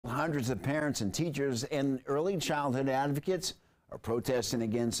Hundreds of parents and teachers and early childhood advocates are protesting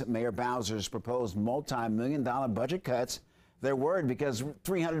against Mayor Bowser's proposed multi-million-dollar budget cuts. They're worried because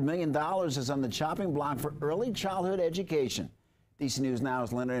 $300 million is on the chopping block for early childhood education. DC News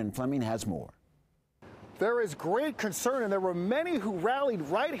Now's Leonard and Fleming has more. There is great concern, and there were many who rallied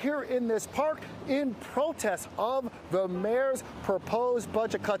right here in this park in protest of the mayor's proposed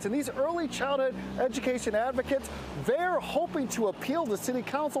budget cuts. And these early childhood education advocates, they're hoping to appeal to City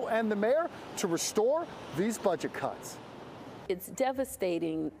Council and the mayor to restore these budget cuts. It's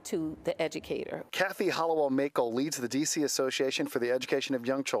devastating to the educator. Kathy Hollowell-Mako leads the D.C. Association for the Education of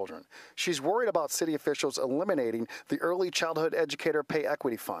Young Children. She's worried about city officials eliminating the Early Childhood Educator Pay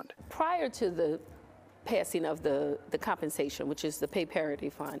Equity Fund. Prior to the passing of the compensation, which is the pay parity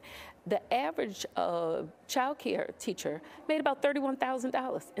fund, the average child care teacher made about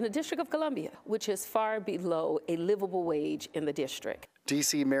 $31,000 in the District of Columbia, which is far below a livable wage in the district.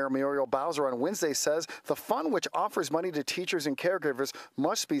 D.C. Mayor Muriel Bowser on Wednesday says the fund, which offers money to teachers and caregivers,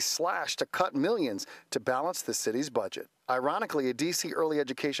 must be slashed to cut millions to balance the city's budget. Ironically, a D.C. early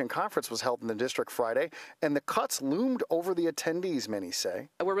education conference was held in the district Friday, and the cuts loomed over the attendees, many say.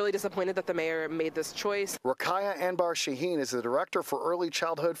 We're really disappointed that the mayor made this choice. Rakaya Anbar Shaheen is the director for early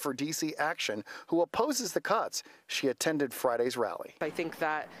childhood for D.C. Action, who opposes the cuts. She attended Friday's rally. I think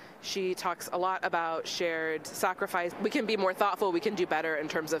that she talks a lot about shared sacrifice. We can be more thoughtful, we can do better in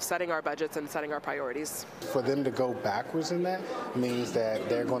terms of setting our budgets and setting our priorities. For them to go backwards in that means that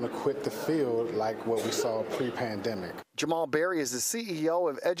they're going to quit the field like what we saw pre-pandemic. Jamal Berry is the CEO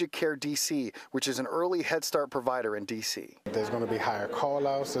of Educare DC, which is an early Head Start provider in DC. There's going to be higher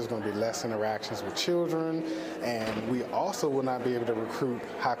call-outs, there's going to be less interactions with children, and we also will not be able to recruit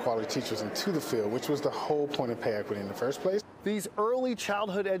high-quality teachers into the field, which was the whole point of pay equity in the first place. These early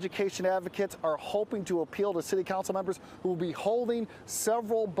childhood education advocates are hoping to appeal to City Council members who will be holding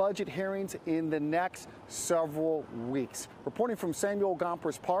several budget hearings in the next several weeks. Reporting from Samuel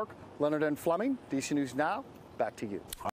Gompers Park, Leonard and Fleming, DC News Now, back to you.